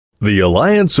The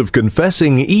Alliance of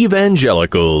Confessing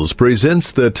Evangelicals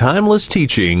presents the timeless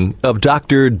teaching of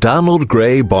Dr. Donald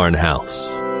Gray Barnhouse.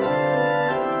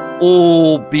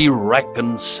 Oh, be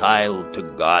reconciled to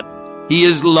God. He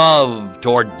is love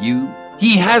toward you.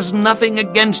 He has nothing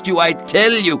against you, I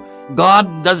tell you.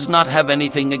 God does not have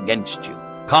anything against you.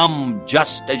 Come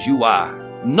just as you are,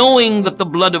 knowing that the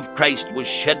blood of Christ was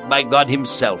shed by God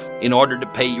Himself in order to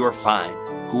pay your fine.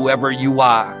 Whoever you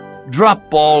are,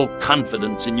 drop all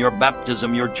confidence in your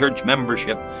baptism, your church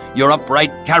membership, your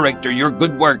upright character, your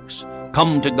good works.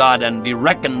 Come to God and be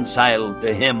reconciled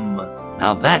to Him.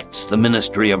 Now that's the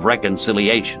ministry of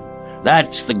reconciliation.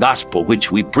 That's the gospel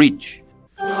which we preach.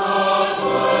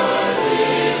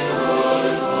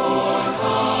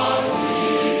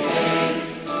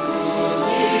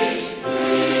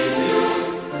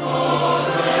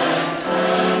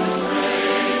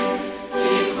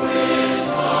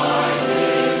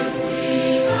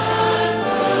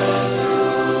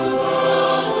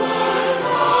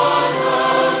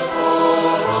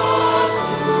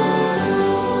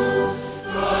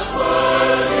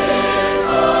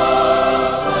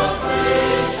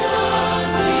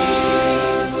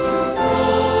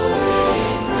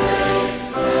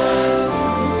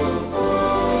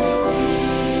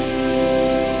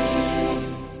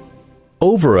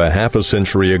 Over a half a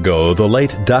century ago, the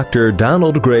late Dr.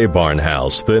 Donald Gray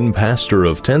Barnhouse, then pastor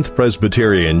of 10th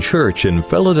Presbyterian Church in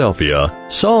Philadelphia,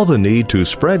 saw the need to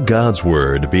spread God's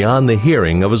Word beyond the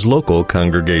hearing of his local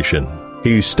congregation.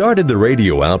 He started the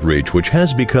radio outreach which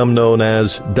has become known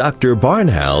as Dr.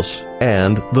 Barnhouse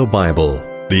and the Bible.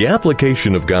 The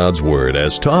application of God's Word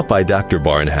as taught by Dr.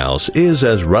 Barnhouse is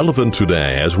as relevant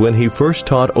today as when he first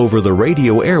taught over the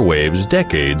radio airwaves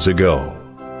decades ago.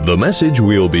 The message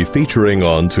we'll be featuring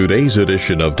on today's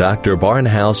edition of Dr.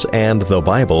 Barnhouse and the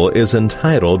Bible is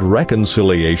entitled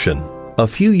Reconciliation. A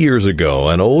few years ago,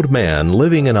 an old man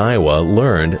living in Iowa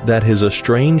learned that his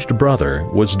estranged brother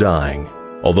was dying.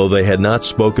 Although they had not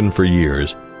spoken for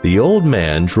years, the old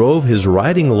man drove his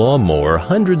riding lawnmower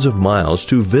hundreds of miles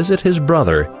to visit his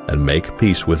brother and make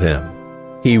peace with him.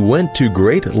 He went to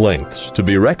great lengths to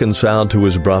be reconciled to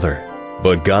his brother.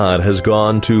 But God has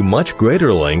gone to much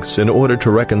greater lengths in order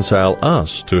to reconcile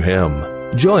us to Him.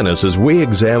 Join us as we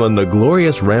examine the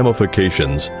glorious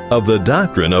ramifications of the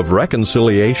doctrine of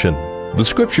reconciliation. The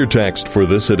scripture text for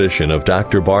this edition of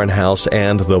Dr. Barnhouse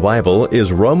and the Bible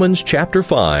is Romans chapter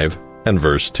 5 and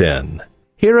verse 10.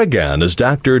 Here again is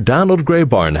Dr. Donald Gray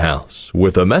Barnhouse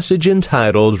with a message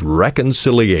entitled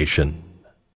Reconciliation.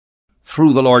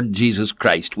 Through the Lord Jesus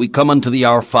Christ, we come unto Thee,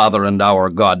 our Father and our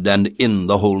God, and in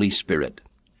the Holy Spirit.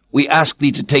 We ask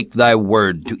Thee to take Thy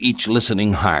word to each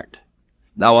listening heart.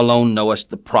 Thou alone knowest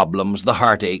the problems, the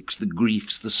heartaches, the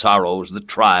griefs, the sorrows, the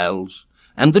trials,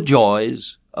 and the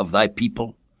joys of Thy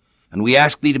people. And we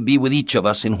ask Thee to be with each of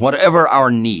us in whatever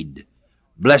our need.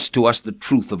 Bless to us the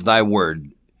truth of Thy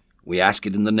word. We ask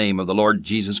it in the name of the Lord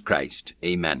Jesus Christ.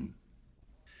 Amen.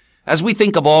 As we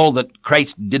think of all that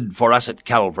Christ did for us at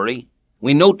Calvary,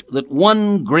 we note that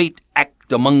one great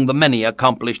act among the many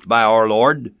accomplished by our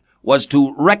Lord was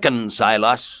to reconcile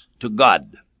us to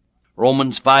God.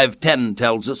 Romans 5:10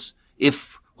 tells us,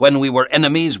 if, when we were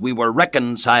enemies, we were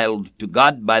reconciled to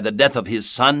God by the death of His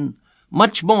Son,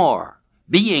 much more,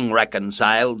 being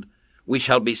reconciled, we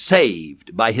shall be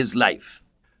saved by His life.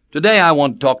 Today I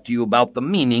want to talk to you about the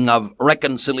meaning of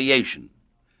reconciliation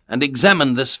and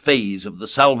examine this phase of the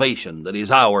salvation that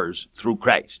is ours through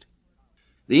Christ.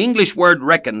 The English word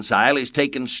reconcile is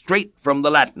taken straight from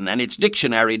the Latin, and its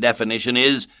dictionary definition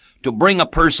is to bring a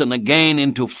person again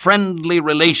into friendly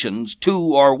relations to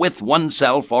or with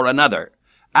oneself or another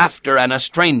after an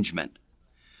estrangement.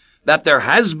 That there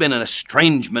has been an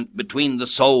estrangement between the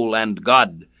soul and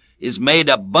God is made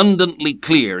abundantly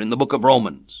clear in the book of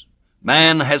Romans.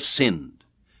 Man has sinned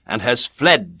and has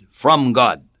fled from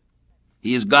God.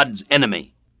 He is God's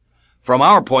enemy. From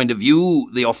our point of view,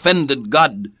 the offended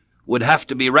God would have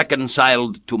to be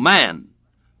reconciled to man,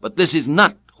 but this is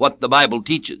not what the Bible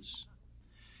teaches.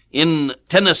 In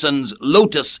Tennyson's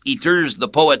Lotus Eaters, the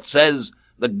poet says,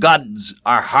 the gods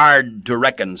are hard to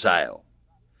reconcile.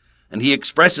 And he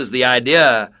expresses the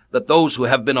idea that those who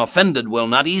have been offended will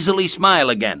not easily smile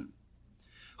again.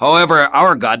 However,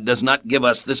 our God does not give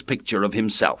us this picture of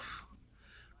Himself.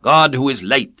 God, who is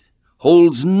light,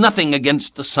 holds nothing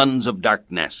against the sons of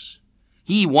darkness.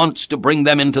 He wants to bring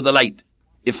them into the light,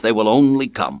 if they will only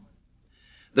come.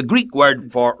 The Greek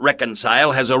word for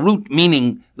reconcile has a root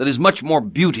meaning that is much more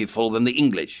beautiful than the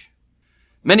English.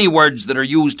 Many words that are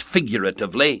used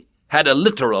figuratively had a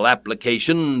literal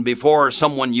application before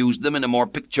someone used them in a more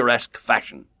picturesque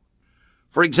fashion.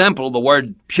 For example, the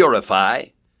word purify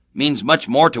means much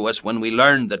more to us when we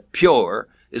learn that pure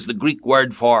is the Greek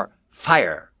word for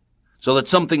fire, so that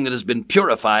something that has been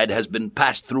purified has been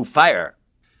passed through fire.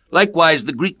 Likewise,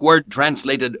 the Greek word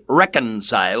translated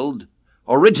reconciled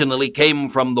originally came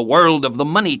from the world of the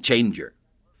money changer.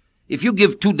 If you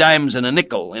give 2 dimes and a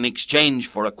nickel in exchange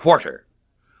for a quarter,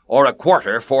 or a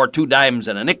quarter for 2 dimes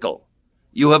and a nickel,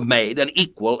 you have made an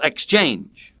equal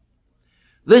exchange.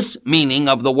 This meaning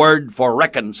of the word for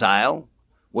reconcile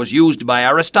was used by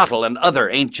Aristotle and other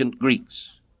ancient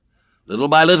Greeks. Little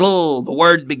by little, the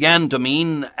word began to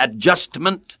mean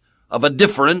adjustment of a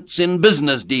difference in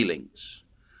business dealings,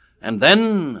 and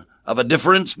then of a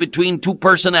difference between 2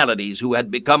 personalities who had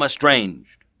become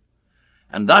estranged.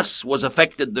 And thus was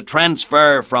effected the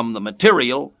transfer from the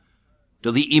material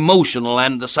to the emotional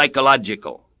and the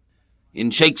psychological.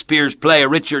 In Shakespeare's play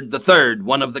Richard III,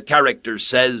 one of the characters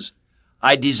says,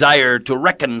 "I desire to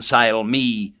reconcile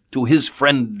me to his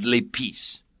friendly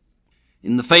peace."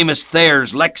 In the famous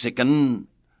Thayer's lexicon,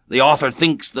 the author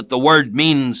thinks that the word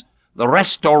means the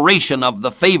restoration of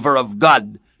the favor of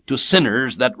God to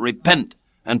sinners that repent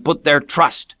and put their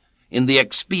trust in the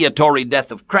expiatory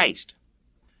death of Christ.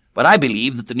 But I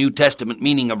believe that the New Testament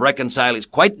meaning of reconcile is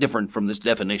quite different from this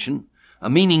definition, a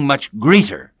meaning much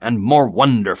greater and more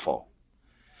wonderful.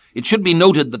 It should be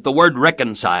noted that the word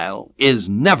reconcile is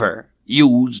never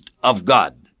used of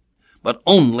God, but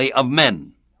only of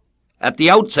men. At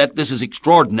the outset, this is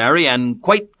extraordinary and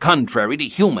quite contrary to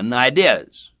human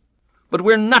ideas. But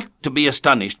we're not to be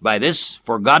astonished by this,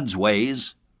 for God's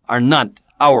ways are not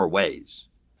our ways.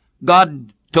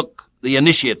 God took the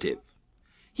initiative.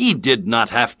 He did not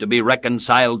have to be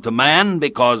reconciled to man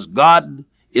because God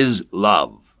is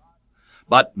love.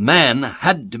 But man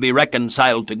had to be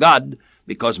reconciled to God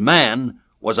because man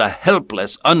was a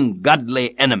helpless,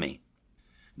 ungodly enemy.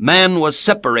 Man was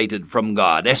separated from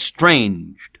God,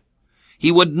 estranged.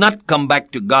 He would not come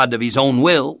back to God of his own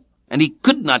will, and he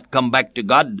could not come back to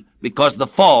God because the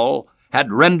fall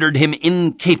had rendered him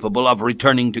incapable of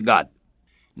returning to God.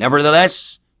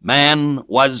 Nevertheless, man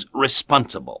was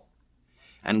responsible,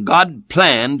 and God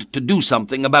planned to do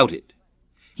something about it.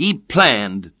 He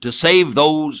planned to save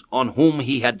those on whom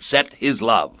he had set his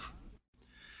love.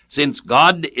 Since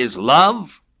God is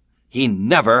love, he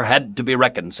never had to be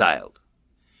reconciled.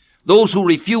 Those who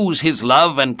refuse his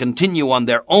love and continue on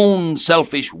their own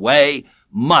selfish way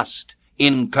must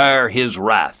incur his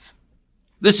wrath.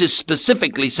 This is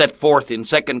specifically set forth in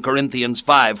 2 Corinthians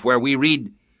 5, where we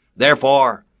read,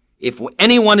 "Therefore, if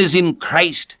anyone is in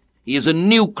Christ, he is a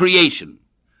new creation.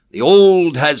 The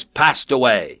old has passed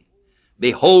away.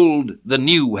 Behold, the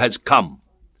new has come.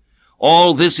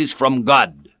 All this is from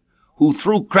God, who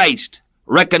through Christ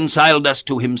reconciled us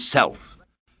to himself,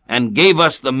 and gave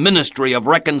us the ministry of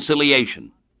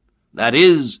reconciliation." That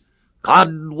is,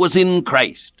 God was in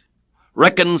Christ,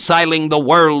 reconciling the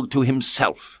world to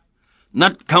himself,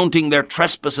 not counting their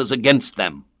trespasses against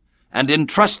them, and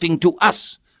entrusting to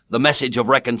us the message of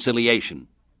reconciliation.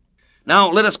 Now,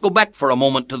 let us go back for a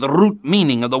moment to the root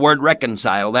meaning of the word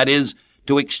reconcile, that is,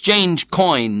 to exchange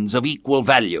coins of equal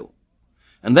value,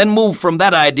 and then move from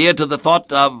that idea to the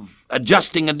thought of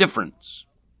adjusting a difference.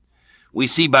 We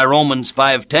see by Romans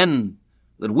 5:10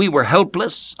 that we were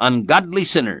helpless, ungodly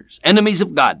sinners, enemies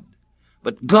of God,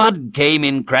 but God came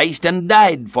in Christ and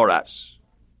died for us.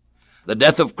 The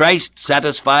death of Christ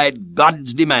satisfied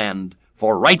God's demand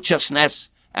for righteousness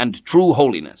and true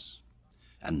holiness,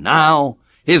 and now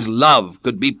his love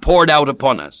could be poured out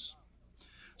upon us.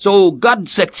 So God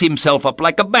sets himself up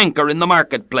like a banker in the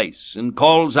marketplace and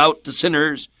calls out to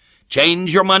sinners,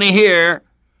 "Change your money here.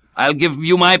 I'll give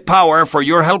you my power for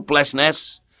your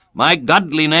helplessness, my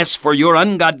godliness for your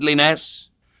ungodliness.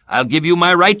 I'll give you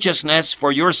my righteousness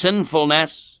for your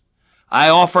sinfulness. I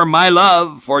offer my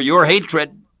love for your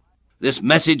hatred." This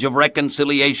message of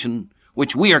reconciliation,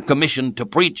 which we are commissioned to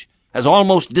preach, has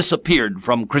almost disappeared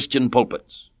from Christian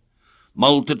pulpits.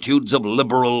 Multitudes of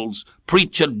liberals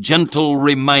preach a gentle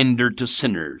reminder to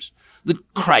sinners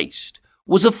that Christ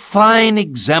was a fine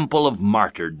example of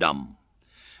martyrdom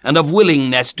and of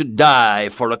willingness to die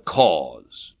for a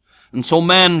cause, and so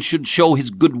man should show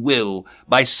his goodwill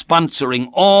by sponsoring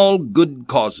all good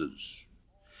causes.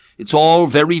 It's all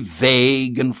very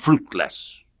vague and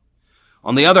fruitless.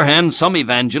 On the other hand, some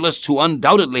evangelists who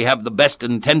undoubtedly have the best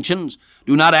intentions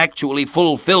do not actually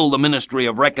fulfill the ministry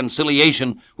of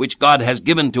reconciliation which God has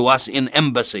given to us in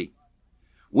embassy.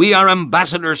 We are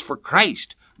ambassadors for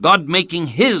Christ, God making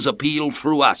his appeal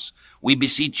through us. We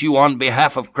beseech you on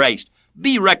behalf of Christ,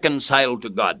 be reconciled to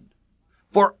God.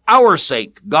 For our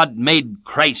sake God made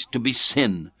Christ to be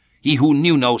sin, he who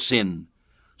knew no sin,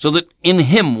 so that in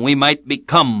him we might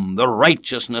become the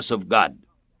righteousness of God.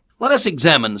 Let us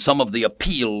examine some of the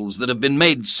appeals that have been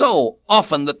made so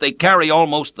often that they carry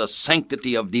almost the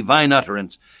sanctity of divine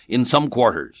utterance in some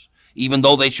quarters, even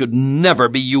though they should never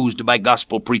be used by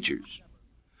gospel preachers.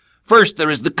 First, there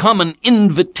is the common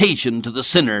invitation to the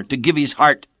sinner to give his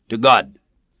heart to God.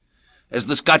 As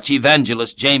the Scotch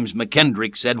evangelist James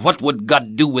McKendrick said, what would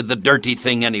God do with the dirty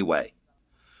thing anyway?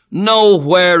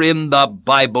 Nowhere in the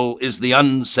Bible is the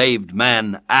unsaved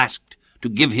man asked to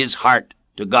give his heart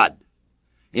to God.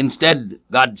 Instead,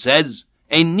 God says,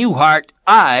 a new heart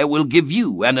I will give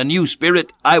you, and a new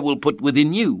spirit I will put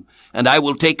within you, and I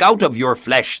will take out of your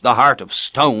flesh the heart of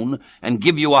stone, and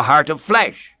give you a heart of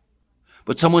flesh.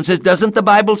 But someone says, doesn't the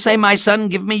Bible say, my son,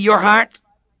 give me your heart?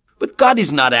 But God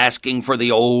is not asking for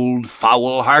the old,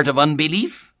 foul heart of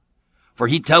unbelief. For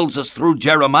he tells us through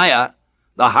Jeremiah,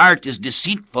 the heart is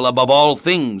deceitful above all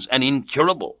things and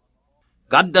incurable.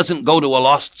 God doesn't go to a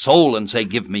lost soul and say,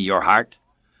 give me your heart.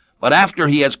 But after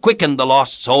he has quickened the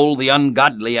lost soul, the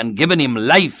ungodly, and given him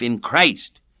life in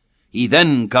Christ, he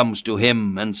then comes to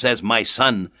him and says, my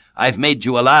son, I've made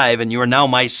you alive, and you are now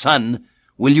my son.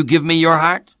 Will you give me your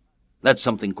heart? That's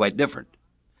something quite different.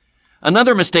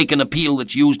 Another mistaken appeal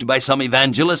that's used by some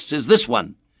evangelists is this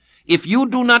one. If you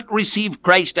do not receive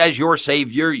Christ as your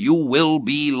Savior, you will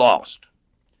be lost.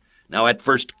 Now, at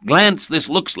first glance, this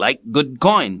looks like good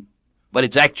coin, but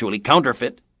it's actually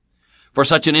counterfeit. For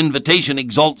such an invitation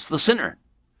exalts the sinner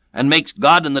and makes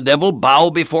God and the devil bow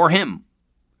before him.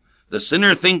 The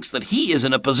sinner thinks that he is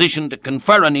in a position to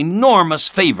confer an enormous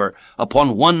favor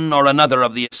upon one or another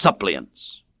of the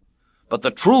suppliants. But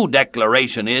the true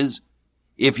declaration is,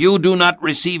 if you do not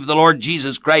receive the Lord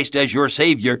Jesus Christ as your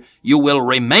Savior, you will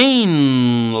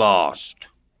remain lost.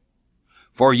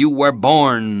 For you were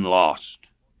born lost.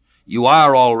 You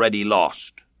are already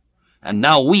lost. And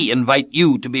now we invite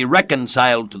you to be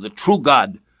reconciled to the true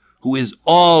God, who is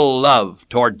all love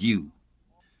toward you.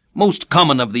 Most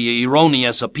common of the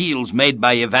erroneous appeals made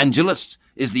by evangelists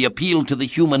is the appeal to the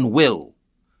human will,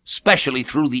 especially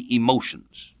through the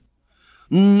emotions.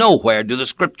 Nowhere do the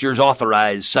Scriptures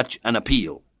authorize such an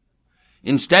appeal.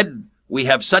 Instead, we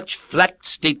have such flat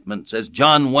statements as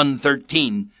John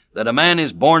 1:13, that a man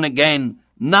is born again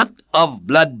not of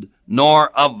blood, nor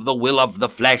of the will of the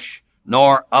flesh,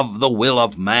 nor of the will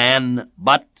of man,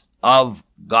 but of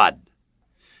God.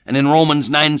 And in Romans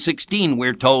 9:16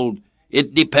 we're told,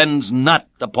 it depends not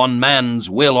upon man's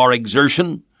will or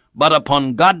exertion, but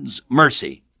upon God's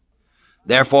mercy.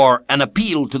 Therefore, an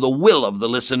appeal to the will of the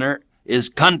listener is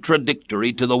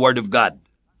contradictory to the Word of God,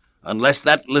 unless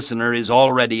that listener is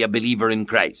already a believer in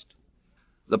Christ.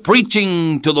 The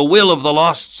preaching to the will of the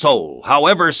lost soul,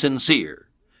 however sincere,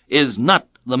 is not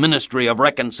the ministry of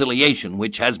reconciliation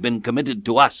which has been committed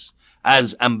to us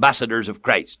as ambassadors of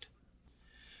Christ.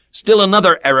 Still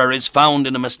another error is found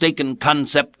in a mistaken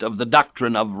concept of the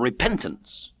doctrine of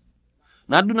repentance.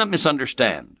 Now, do not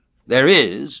misunderstand. There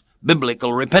is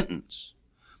biblical repentance,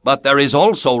 but there is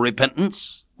also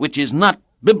repentance which is not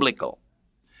biblical.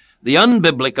 The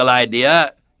unbiblical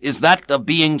idea is that of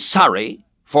being sorry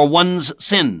for one's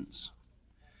sins.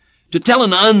 To tell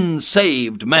an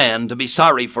unsaved man to be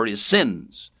sorry for his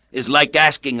sins is like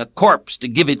asking a corpse to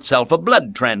give itself a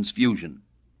blood transfusion.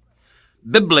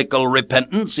 Biblical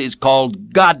repentance is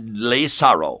called godly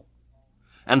sorrow,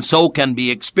 and so can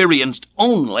be experienced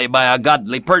only by a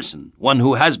godly person, one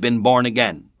who has been born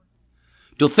again.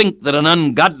 To think that an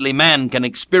ungodly man can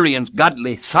experience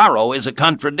godly sorrow is a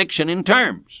contradiction in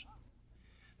terms.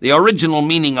 The original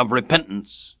meaning of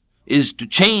repentance is to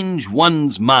change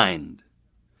one's mind.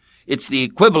 It's the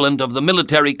equivalent of the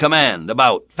military command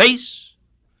about face.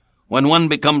 When one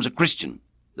becomes a Christian,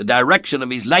 the direction of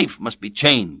his life must be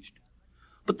changed.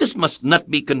 But this must not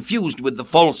be confused with the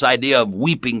false idea of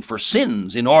weeping for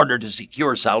sins in order to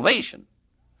secure salvation.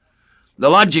 The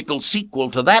logical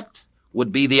sequel to that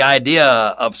would be the idea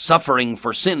of suffering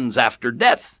for sins after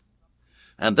death,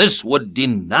 and this would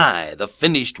deny the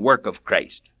finished work of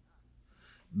Christ.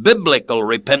 Biblical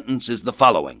repentance is the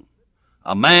following.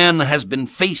 A man has been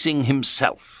facing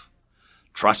himself,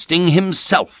 trusting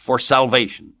himself for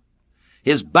salvation.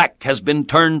 His back has been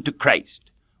turned to Christ,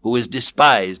 who is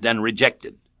despised and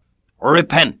rejected.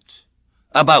 Repent.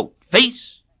 About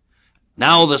face.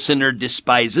 Now the sinner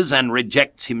despises and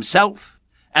rejects himself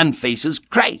and faces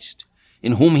Christ,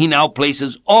 in whom he now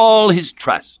places all his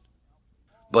trust.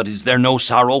 But is there no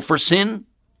sorrow for sin?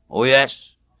 Oh,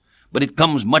 yes. But it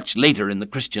comes much later in the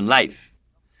Christian life,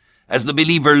 as the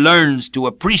believer learns to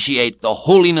appreciate the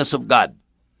holiness of God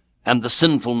and the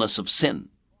sinfulness of sin.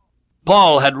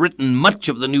 Paul had written much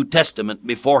of the New Testament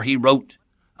before he wrote,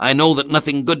 I know that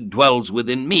nothing good dwells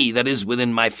within me, that is,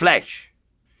 within my flesh.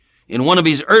 In one of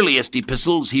his earliest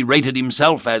epistles, he rated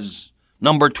himself as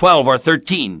number 12 or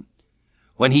 13,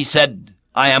 when he said,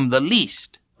 "I am the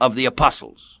least of the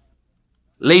apostles."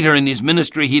 Later in his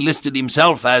ministry, he listed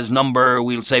himself as number,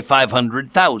 we'll say,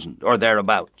 500,000 or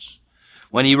thereabouts,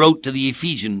 when he wrote to the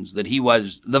Ephesians that he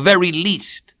was the very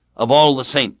least of all the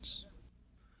saints.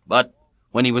 But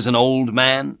when he was an old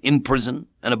man in prison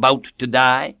and about to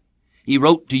die, he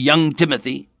wrote to young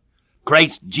Timothy,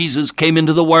 "Christ Jesus came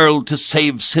into the world to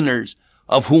save sinners,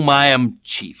 of whom I am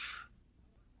chief."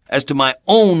 As to my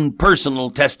own personal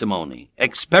testimony,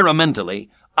 experimentally,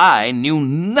 I knew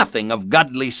nothing of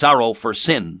godly sorrow for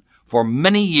sin for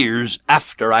many years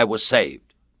after I was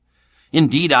saved.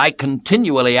 Indeed, I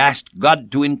continually asked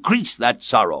God to increase that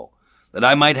sorrow, that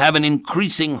I might have an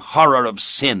increasing horror of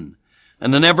sin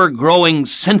and an ever-growing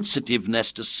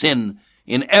sensitiveness to sin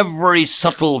in every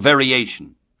subtle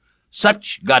variation.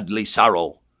 Such godly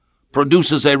sorrow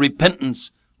produces a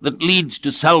repentance that leads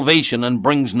to salvation and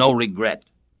brings no regret.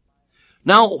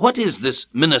 Now, what is this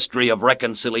ministry of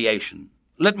reconciliation?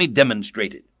 Let me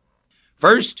demonstrate it.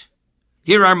 First,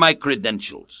 here are my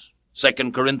credentials.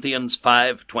 2 Corinthians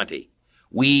 5:20.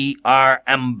 We are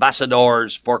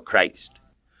ambassadors for Christ,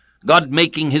 God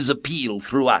making his appeal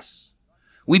through us.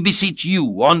 We beseech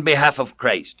you on behalf of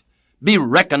Christ, be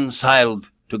reconciled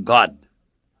to God.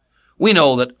 We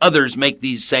know that others make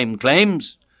these same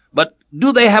claims, but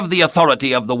do they have the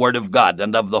authority of the Word of God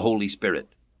and of the Holy Spirit?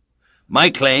 My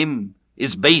claim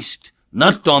is based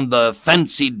not on the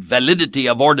fancied validity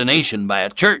of ordination by a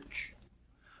church.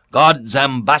 God's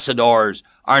ambassadors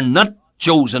are not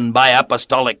chosen by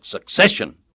apostolic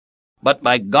succession, but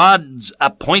by God's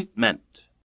appointment.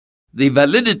 The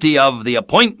validity of the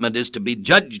appointment is to be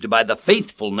judged by the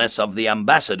faithfulness of the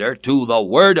ambassador to the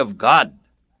Word of God.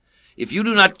 If you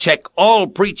do not check all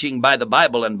preaching by the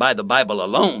Bible and by the Bible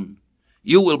alone,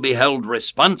 you will be held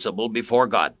responsible before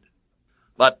God.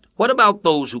 But what about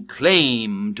those who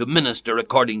claim to minister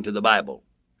according to the Bible?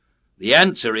 The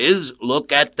answer is,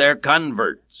 look at their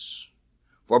converts,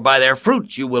 for by their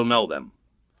fruits you will know them.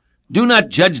 Do not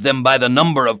judge them by the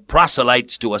number of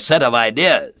proselytes to a set of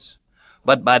ideas,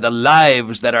 but by the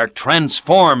lives that are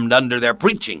transformed under their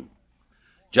preaching.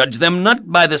 Judge them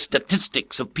not by the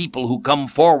statistics of people who come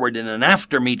forward in an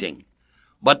after-meeting,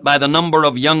 but by the number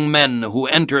of young men who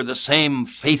enter the same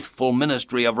faithful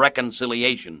ministry of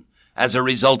reconciliation as a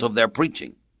result of their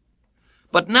preaching.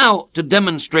 But now, to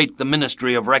demonstrate the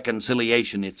ministry of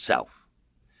reconciliation itself.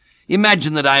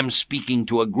 Imagine that I am speaking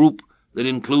to a group that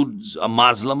includes a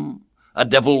Muslim, a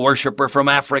devil worshipper from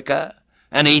Africa,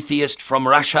 an atheist from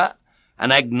Russia,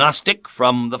 an agnostic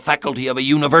from the faculty of a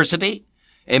university,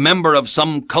 a member of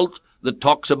some cult that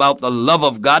talks about the love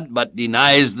of God but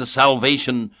denies the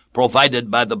salvation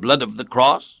provided by the blood of the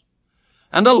cross.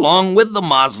 And along with the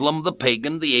Muslim, the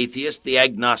pagan, the atheist, the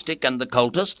agnostic, and the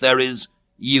cultist, there is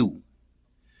you.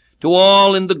 To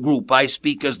all in the group I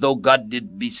speak as though God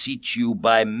did beseech you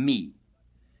by me.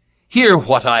 Hear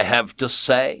what I have to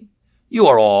say. You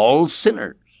are all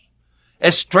sinners,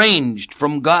 estranged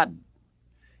from God.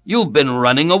 You've been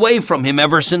running away from him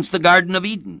ever since the Garden of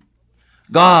Eden.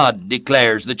 God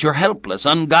declares that you're helpless,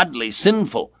 ungodly,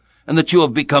 sinful, and that you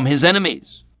have become his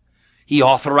enemies. He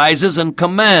authorizes and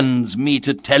commands me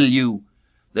to tell you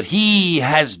that he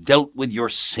has dealt with your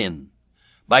sin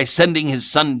by sending his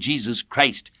Son Jesus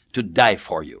Christ to die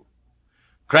for you.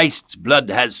 Christ's blood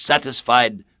has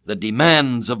satisfied the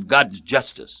demands of God's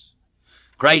justice.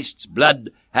 Christ's blood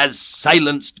has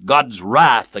silenced God's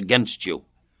wrath against you,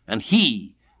 and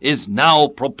he is now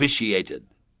propitiated.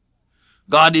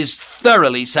 God is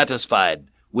thoroughly satisfied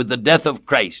with the death of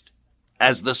Christ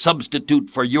as the substitute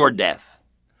for your death.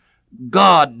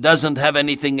 God doesn't have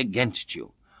anything against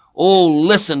you. Oh,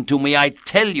 listen to me, I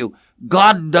tell you,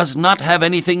 God does not have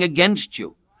anything against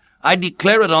you. I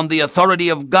declare it on the authority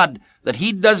of God that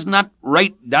he does not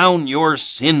write down your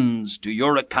sins to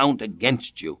your account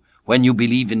against you when you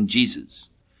believe in Jesus.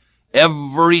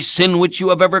 Every sin which you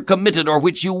have ever committed or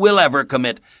which you will ever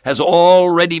commit has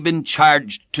already been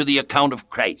charged to the account of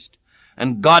Christ,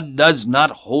 and God does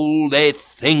not hold a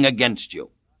thing against you.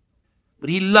 But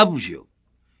he loves you.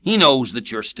 He knows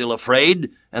that you're still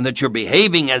afraid and that you're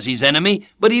behaving as his enemy,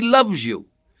 but he loves you.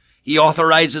 He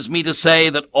authorizes me to say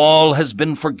that all has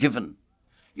been forgiven.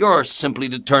 You're simply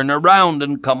to turn around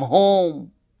and come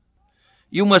home.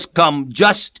 You must come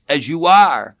just as you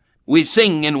are. We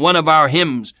sing in one of our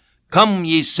hymns, "Come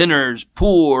ye sinners,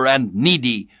 poor and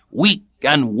needy, weak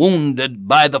and wounded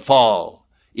by the fall.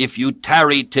 If you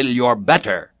tarry till you're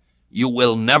better, you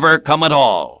will never come at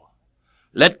all.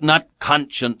 Let not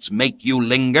conscience make you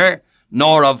linger,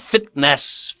 nor of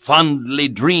fitness fondly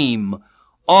dream.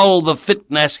 All the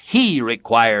fitness He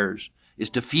requires is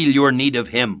to feel your need of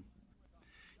Him.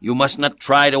 You must not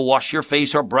try to wash your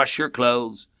face or brush your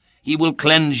clothes. He will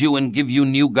cleanse you and give you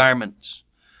new garments.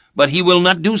 But He will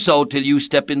not do so till you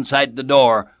step inside the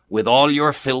door with all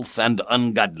your filth and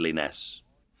ungodliness.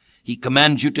 He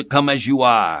commands you to come as you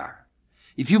are.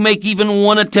 If you make even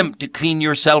one attempt to clean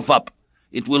yourself up,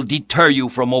 it will deter you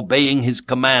from obeying His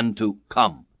command to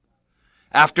come.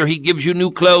 After He gives you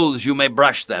new clothes, you may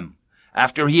brush them.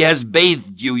 After He has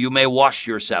bathed you, you may wash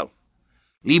yourself.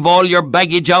 Leave all your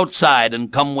baggage outside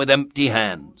and come with empty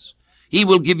hands. He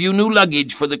will give you new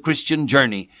luggage for the Christian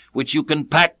journey, which you can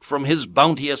pack from His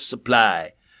bounteous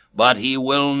supply. But He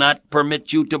will not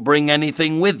permit you to bring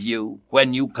anything with you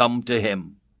when you come to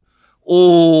Him.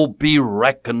 Oh, be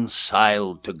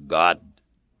reconciled to God.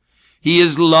 He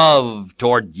is love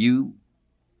toward you.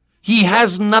 He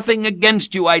has nothing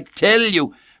against you, I tell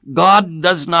you. God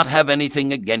does not have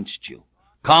anything against you.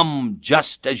 Come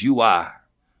just as you are.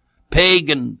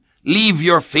 Pagan, leave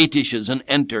your fetishes and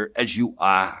enter as you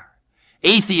are.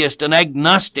 Atheist and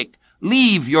agnostic,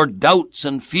 leave your doubts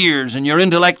and fears and your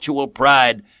intellectual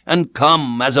pride and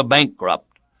come as a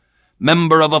bankrupt.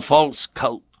 Member of a false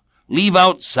cult, leave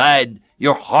outside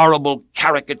your horrible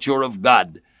caricature of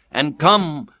God and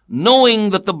come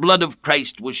knowing that the blood of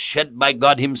Christ was shed by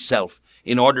God Himself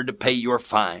in order to pay your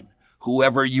fine.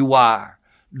 Whoever you are,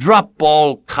 drop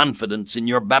all confidence in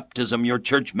your baptism, your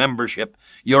church membership,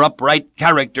 your upright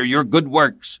character, your good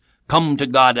works. Come to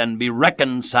God and be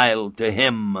reconciled to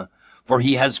Him, for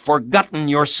He has forgotten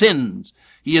your sins.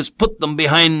 He has put them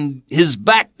behind His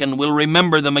back and will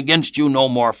remember them against you no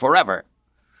more forever.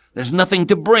 There's nothing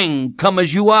to bring. Come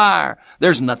as you are.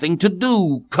 There's nothing to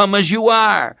do. Come as you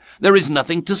are. There is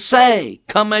nothing to say.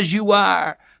 Come as you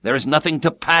are. There is nothing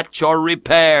to patch or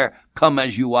repair. Come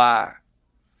as you are.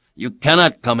 You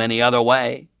cannot come any other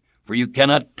way, for you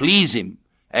cannot please Him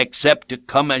except to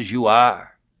come as you are.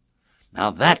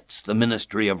 Now that's the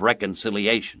ministry of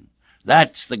reconciliation.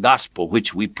 That's the gospel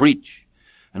which we preach.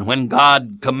 And when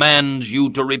God commands you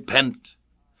to repent,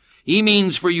 He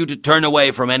means for you to turn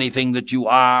away from anything that you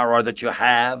are or that you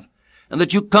have, and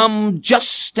that you come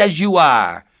just as you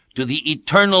are to the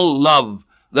eternal love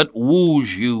that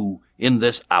woos you in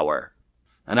this hour.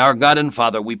 And our God and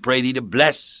Father, we pray Thee to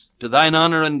bless to Thine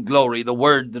honor and glory the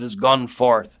word that has gone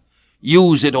forth.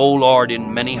 Use it, O Lord,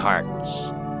 in many hearts.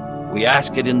 We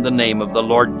ask it in the name of the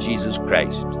Lord Jesus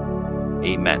Christ.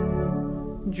 Amen.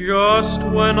 Just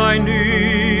when I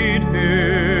need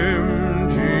Him,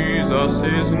 Jesus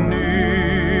is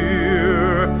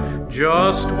near.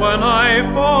 Just when I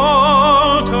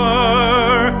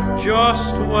falter,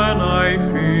 just when I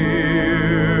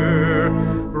fear,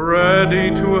 ready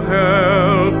to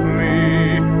help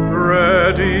me,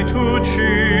 ready to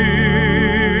cheer.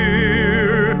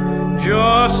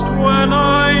 Just when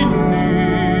I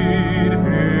need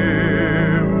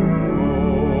Him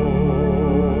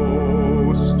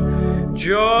most,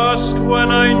 just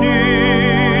when I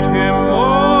need Him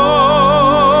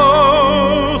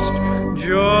most,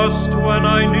 just when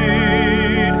I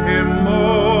need Him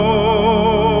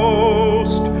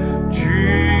most,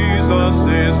 Jesus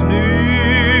is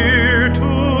near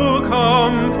to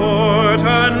comfort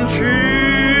and cheer.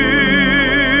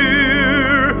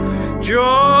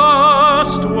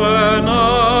 Just when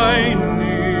I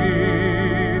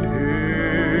need Him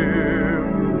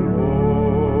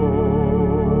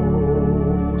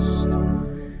most,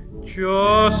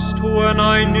 just when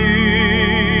I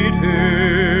need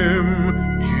Him,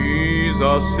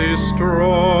 Jesus is strong,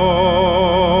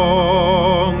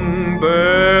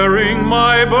 bearing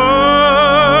my burdens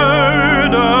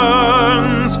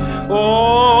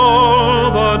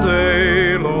all the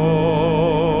day long.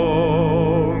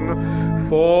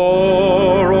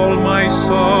 For all my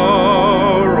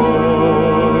sorrow,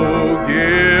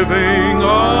 giving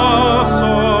a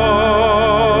song,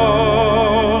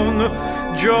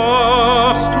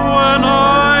 just when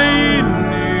I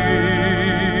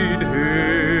need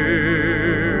Him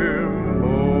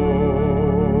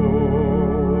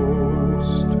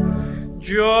most,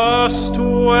 just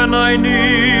when I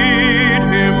need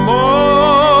Him most,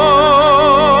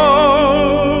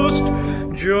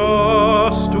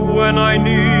 just when I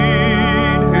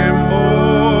need Him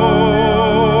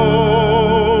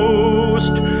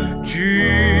most,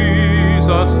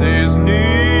 Jesus is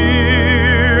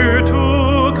near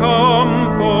to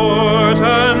comfort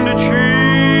and cheer.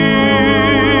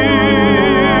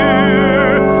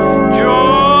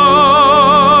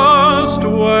 Just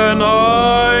when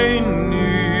I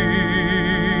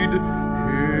need Him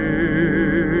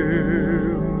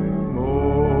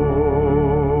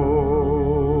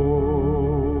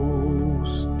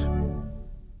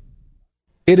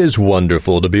It is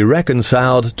wonderful to be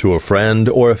reconciled to a friend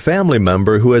or a family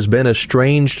member who has been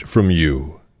estranged from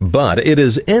you. But it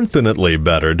is infinitely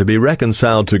better to be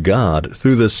reconciled to God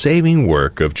through the saving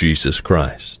work of Jesus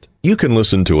Christ. You can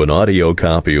listen to an audio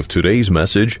copy of today's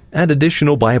message and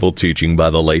additional Bible teaching by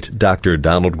the late Dr.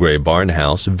 Donald Gray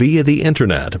Barnhouse via the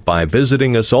Internet by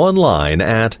visiting us online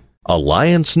at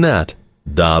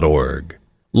alliancenet.org.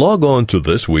 Log on to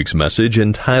this week's message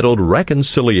entitled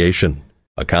Reconciliation.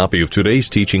 A copy of today's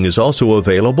teaching is also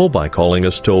available by calling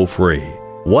us toll-free,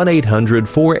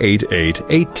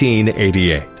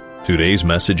 1-800-488-1888. Today's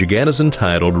message again is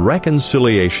entitled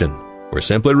Reconciliation, or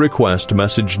simply request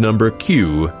message number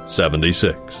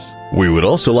Q76. We would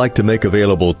also like to make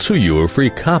available to you a free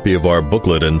copy of our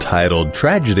booklet entitled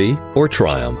Tragedy or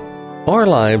Triumph. Our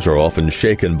lives are often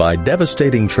shaken by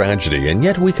devastating tragedy, and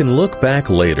yet we can look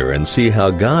back later and see how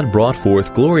God brought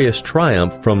forth glorious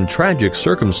triumph from tragic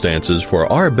circumstances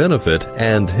for our benefit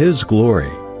and His glory.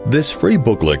 This free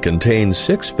booklet contains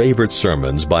 6 favorite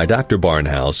sermons by Dr.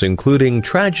 Barnhouse, including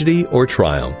Tragedy or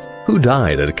Triumph, Who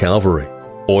Died at Calvary,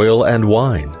 Oil and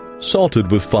Wine,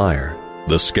 Salted with Fire,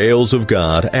 The Scales of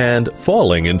God, and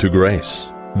Falling into Grace.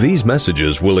 These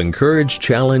messages will encourage,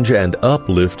 challenge, and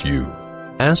uplift you.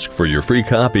 Ask for your free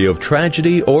copy of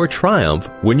Tragedy or Triumph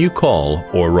when you call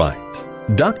or write.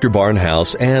 Dr.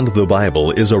 Barnhouse and the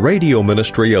Bible is a radio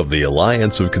ministry of the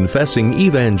Alliance of Confessing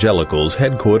Evangelicals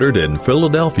headquartered in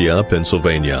Philadelphia,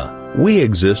 Pennsylvania. We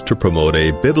exist to promote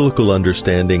a biblical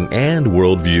understanding and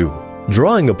worldview.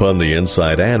 Drawing upon the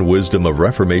insight and wisdom of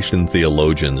Reformation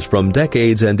theologians from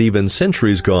decades and even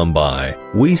centuries gone by,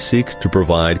 we seek to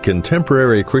provide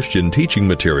contemporary Christian teaching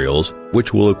materials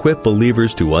which will equip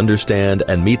believers to understand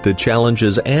and meet the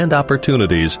challenges and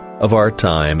opportunities of our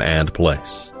time and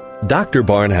place. Dr.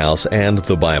 Barnhouse and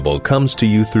the Bible comes to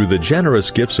you through the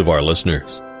generous gifts of our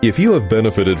listeners. If you have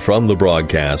benefited from the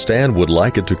broadcast and would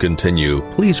like it to continue,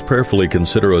 please prayerfully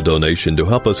consider a donation to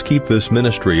help us keep this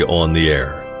ministry on the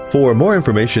air. For more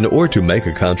information or to make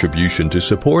a contribution to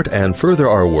support and further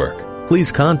our work, please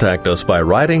contact us by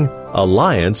writing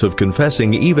Alliance of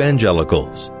Confessing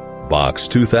Evangelicals, Box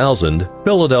 2000,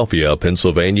 Philadelphia,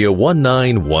 Pennsylvania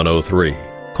 19103.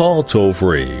 Call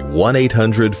toll-free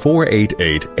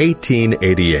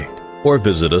 1-800-488-1888 or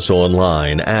visit us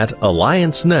online at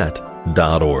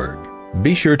alliancenet.org.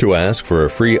 Be sure to ask for a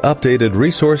free updated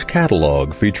resource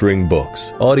catalog featuring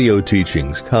books, audio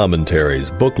teachings, commentaries,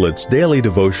 booklets, daily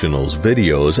devotionals,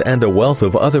 videos, and a wealth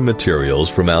of other materials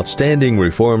from outstanding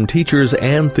Reformed teachers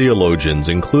and theologians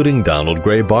including Donald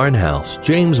Gray Barnhouse,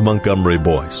 James Montgomery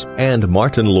Boyce, and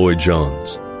Martin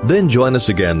Lloyd-Jones. Then join us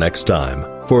again next time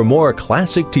for more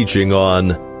classic teaching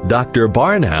on Dr.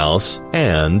 Barnhouse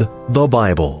and the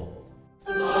Bible.